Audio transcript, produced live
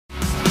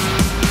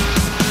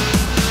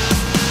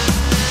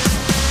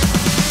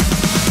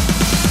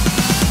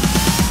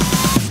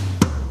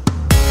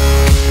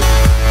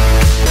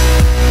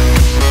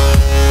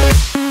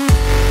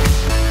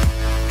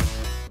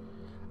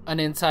An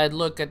inside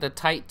look at the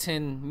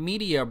Titan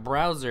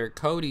Mediabrowser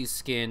Kodi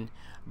skin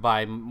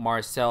by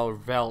Marcel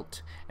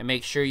Veldt, and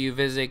make sure you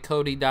visit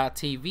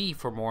Kodi.tv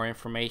for more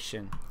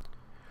information.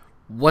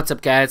 What's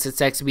up, guys? It's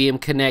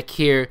xbmc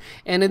here,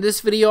 and in this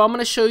video I'm going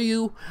to show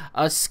you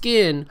a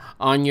skin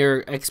on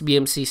your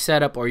xbmc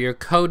setup or your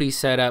Kodi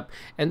setup,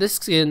 and this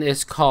skin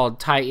is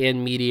called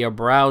Titan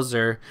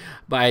Mediabrowser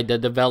by the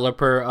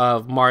developer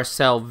of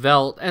Marcel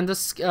Veldt, and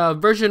this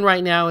version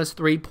right now is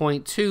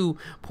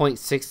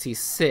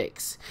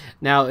 3.2.66.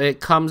 Now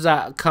it comes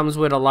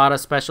with a lot of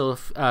special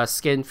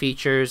skin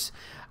features.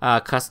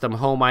 Custom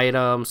home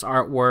items,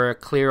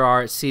 artwork, clear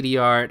art, CD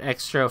art,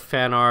 extra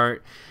fan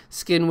art,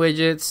 skin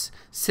widgets,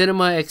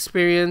 cinema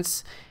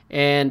experience,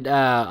 and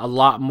a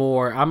lot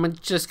more. I'm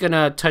just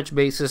gonna touch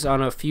bases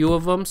on a few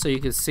of them so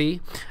you can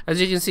see. As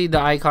you can see, the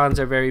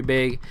icons are very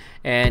big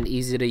and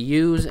easy to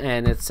use,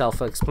 and it's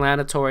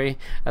self-explanatory.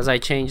 As I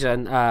change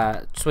and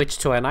switch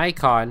to an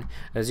icon,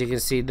 as you can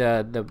see,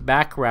 the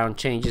background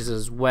changes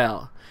as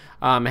well.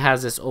 It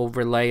has this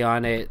overlay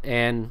on it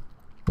and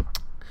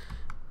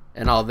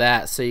all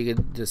that, so you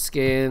get the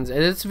skins,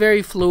 and it's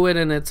very fluid,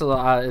 and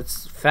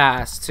it's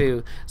fast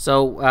too.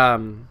 So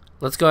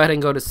let's go ahead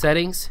and go to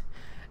settings,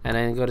 and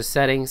then go to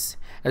settings.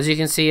 As you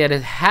can see, it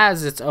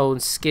has its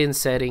own skin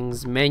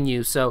settings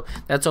menu, so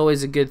that's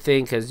always a good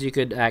thing because you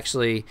could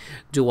actually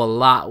do a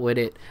lot with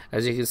it.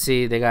 As you can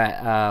see, they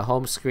got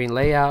home screen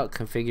layout,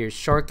 configure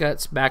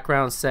shortcuts,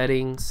 background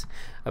settings,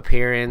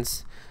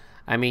 appearance.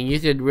 I mean, you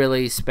could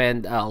really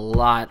spend a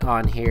lot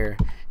on here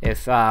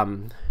if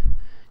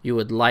you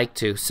would like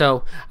to.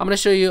 So I'm going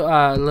to show you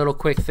a little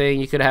quick thing.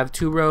 You could have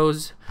 2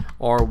 rows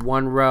or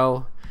 1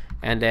 row,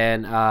 and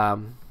then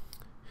I'm going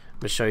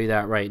to show you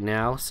that right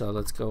now. So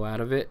let's go out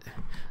of it.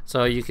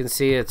 So you can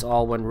see it's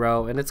all 1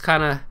 row, and it's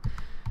kind of,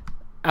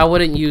 I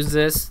wouldn't use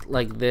this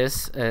like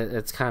this.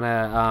 It's kind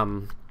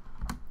of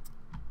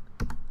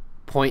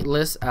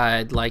pointless.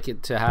 I'd like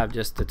it to have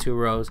just the 2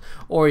 rows,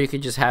 or you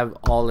could just have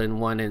all in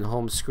one in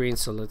home screen.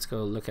 So let's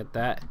go look at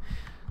that.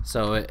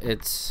 So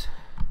it's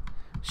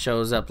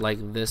shows up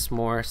like this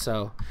more,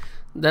 so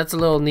that's a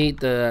little neat.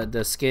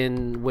 The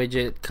skin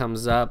widget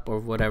comes up, or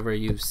whatever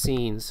you've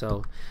seen,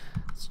 so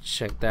let's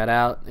check that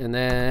out. And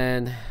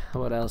then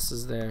what else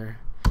is there?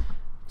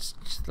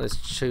 Let's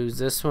choose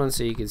this one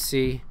so you can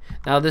see.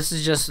 Now this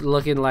is just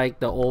looking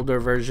like the older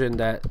version,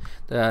 that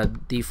the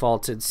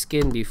defaulted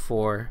skin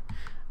before.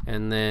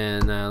 And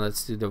then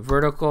let's do the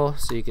vertical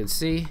so you can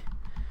see.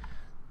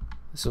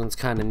 This one's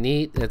kind of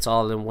neat. It's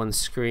all in one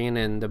screen,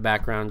 and the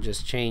background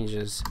just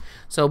changes.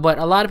 So, but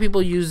a lot of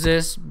people use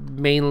this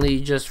mainly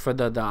just for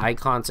the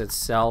icons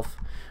itself,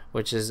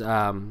 which is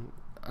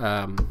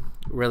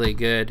really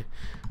good.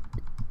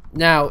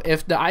 Now,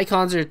 if the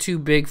icons are too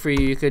big for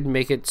you, you could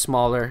make it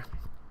smaller,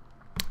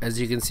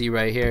 as you can see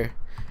right here,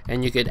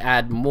 and you could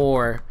add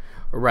more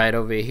right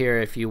over here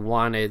if you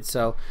wanted.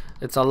 So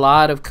it's a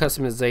lot of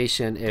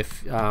customization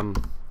if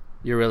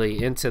you're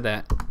really into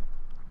that.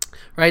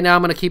 Right now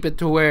I'm going to keep it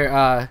to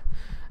where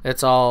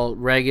it's all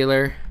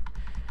regular,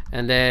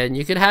 and then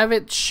you could have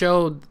it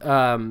show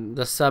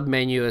the sub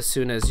menu as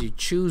soon as you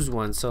choose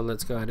one. So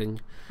let's go ahead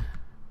and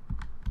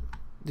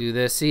do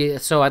this. See,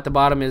 so at the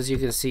bottom, as you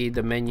can see,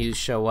 the menus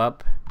show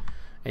up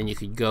and you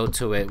could go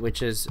to it,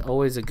 which is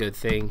always a good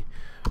thing.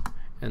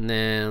 And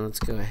then let's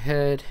go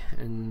ahead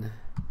and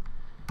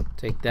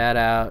take that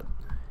out,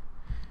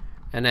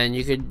 and then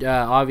you could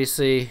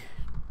obviously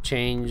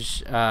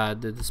change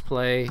the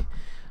display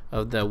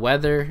of the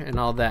weather and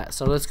all that.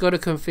 So let's go to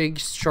config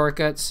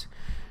shortcuts.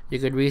 You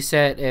could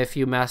reset if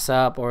you mess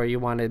up or you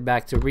want it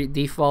back to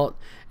default,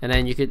 and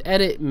then you could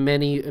edit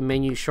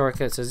menu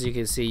shortcuts. As you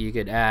can see, you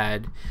could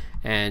add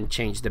and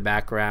change the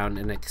background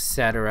and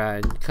etc.,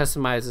 and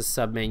customize the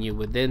sub menu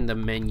within the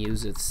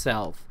menus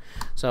itself.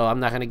 So I'm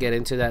not going to get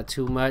into that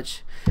too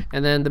much.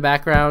 And then the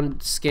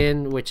background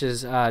skin, which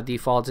is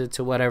defaulted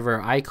to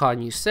whatever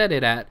icon you set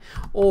it at,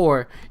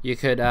 or you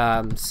could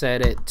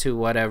set it to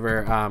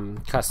whatever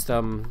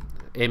custom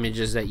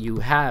images that you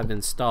have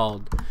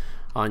installed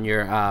on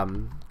your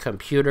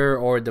computer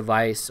or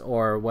device,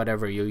 or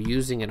whatever you're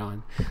using it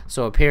on.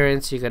 So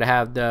appearance, you could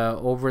have the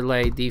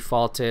overlay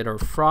defaulted or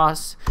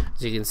frost.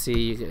 As you can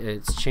see,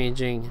 it's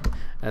changing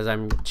as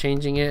I'm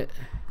changing it.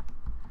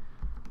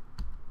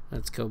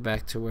 Let's go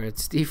back to where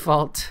it's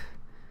default.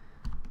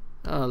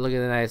 Oh, look at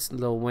the nice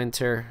little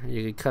winter.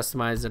 You could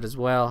customize it as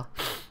well,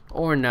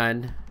 or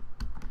none.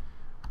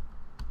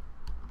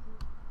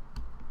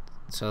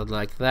 So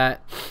like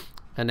that.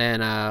 And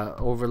then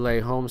overlay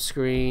home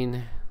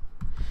screen.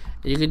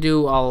 You could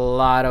do a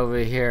lot over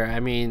here. I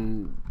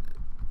mean,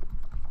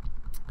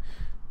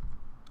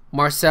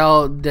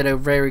 Marcel did a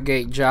very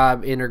great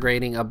job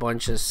integrating a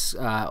bunch of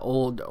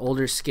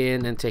older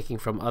skin and taking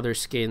from other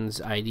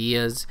skins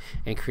ideas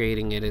and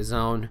creating it his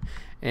own.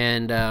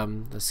 And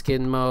the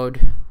skin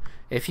mode,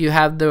 if you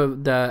have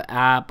the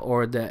app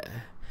or the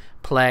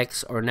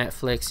Plex or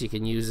Netflix, you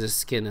can use this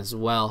skin as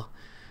well,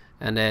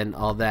 and then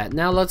all that.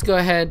 Now let's go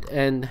ahead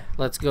and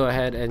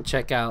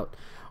check out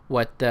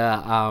what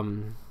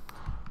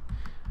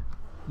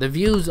the the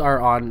views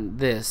are on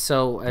this.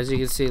 So as you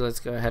can see,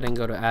 let's go ahead and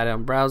go to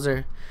add-on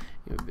browser,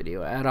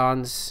 video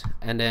add-ons,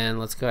 and then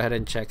let's go ahead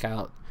and check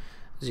out.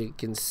 As you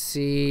can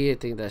see, I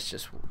think that's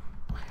just,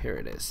 here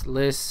it is,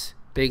 list,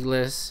 big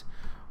list,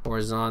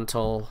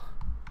 horizontal,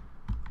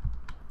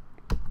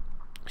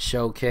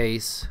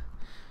 showcase,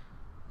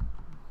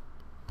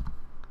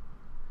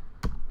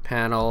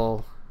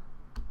 panel.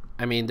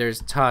 I mean, there's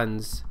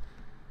tons.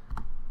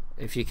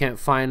 If you can't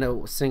find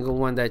a single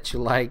one that you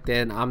like,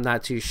 then I'm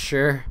not too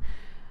sure.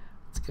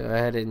 Let's go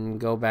ahead and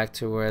go back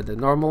to where the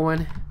normal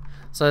one.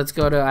 So let's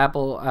go to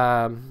Apple,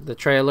 the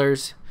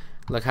trailers.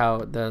 Look how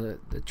the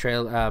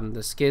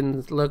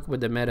skins look with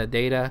the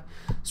metadata.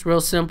 It's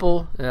real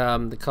simple.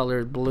 The color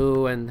is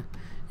blue, and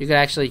you can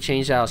actually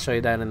change that. I'll show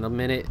you that in a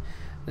minute.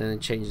 Then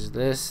it changes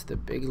this, the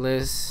big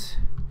list,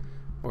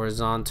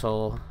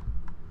 horizontal,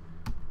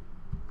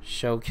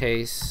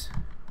 showcase,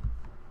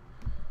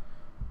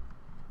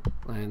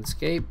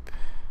 landscape,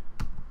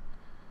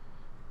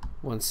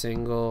 one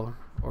single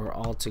or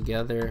all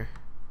together.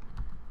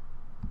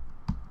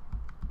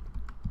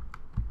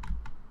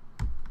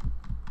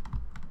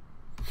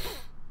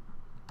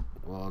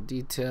 Wall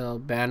detail,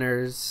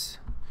 banners.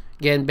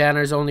 Again,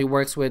 banners only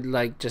works with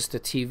like just the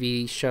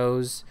TV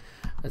shows.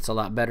 It's a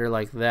lot better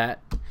like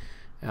that.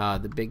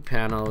 The big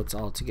panel, it's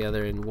all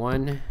together in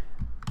one.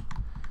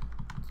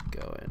 Let's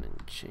go ahead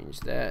and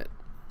change that.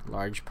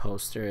 Large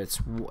poster, it's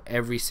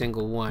every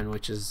single one,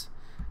 which is,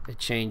 it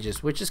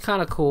changes, which is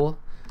kind of cool.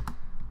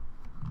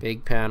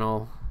 Big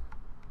panel,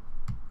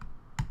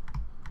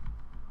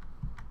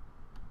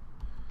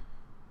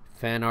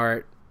 fan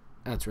art,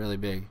 that's really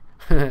big.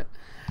 You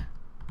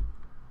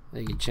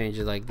can change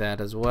it like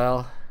that as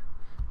well.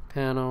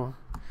 Panel,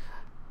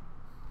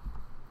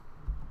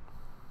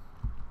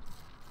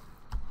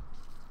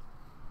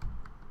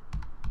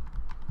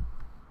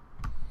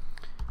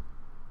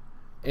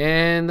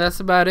 and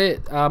that's about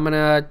it. I'm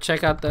gonna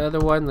check out the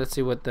other one. Let's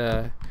see what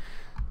the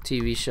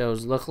TV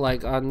shows look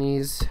like on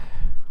these.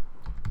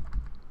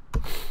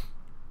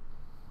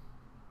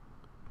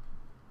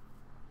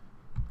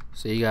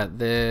 So you got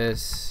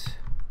this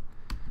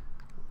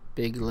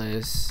big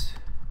list,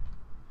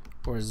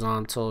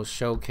 horizontal,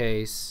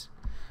 showcase,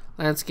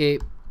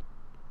 landscape.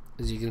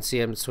 As you can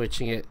see, I'm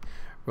switching it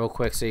real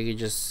quick so you can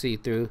just see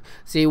through.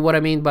 See what I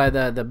mean by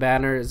the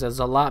banners? It's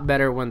a lot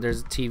better when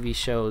there's TV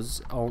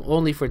shows,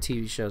 only for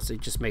TV shows. So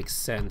it just makes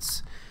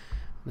sense.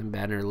 Then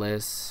banner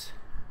lists,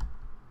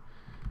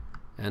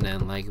 and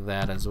then like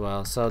that as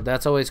well. So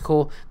that's always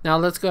cool. Now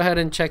let's go ahead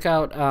and check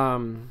out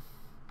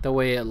the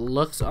way it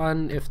looks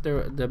on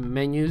the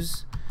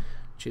menus.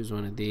 Choose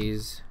one of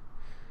these.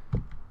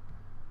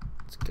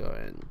 Let's go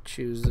ahead and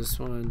choose this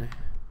one.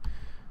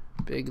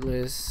 Big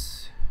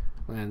list,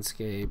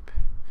 landscape.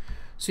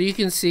 So you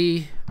can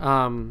see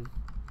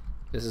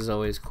this is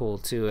always cool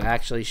too. It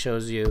actually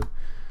shows you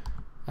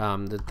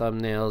the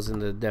thumbnails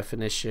and the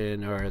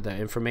definition or the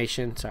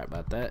information. Sorry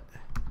about that.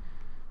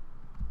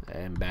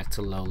 And back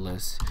to low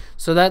list.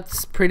 So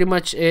that's pretty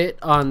much it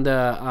on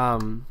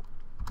the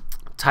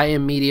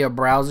Titan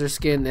Mediabrowser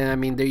skin. And I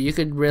mean, you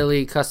could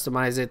really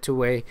customize it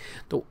to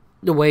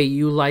the way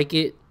you like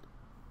it.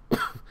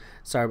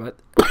 Sorry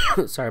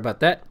about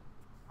that.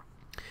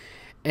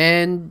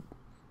 And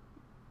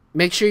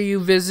make sure you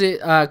visit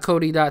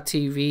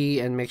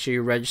Kodi.tv and make sure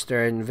you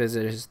register and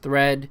visit his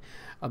thread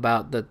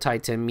about the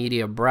Titan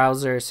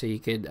Mediabrowser so you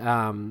could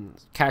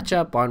catch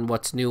up on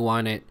what's new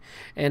on it.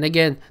 And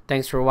again,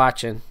 thanks for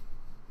watching.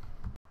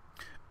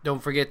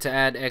 Don't forget to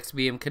add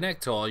XBM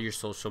Connect to all your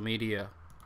social media.